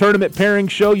missed the Tournament Pairing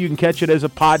Show, you can catch it as a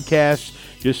podcast.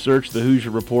 Just search the Hoosier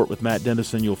Report with Matt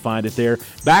Dennison. You'll find it there.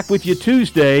 Back with you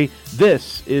Tuesday.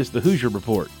 This is the Hoosier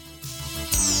Report.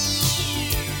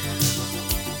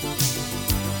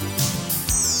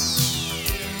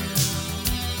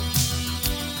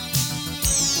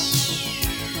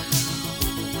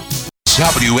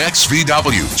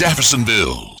 WXVW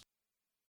Jeffersonville.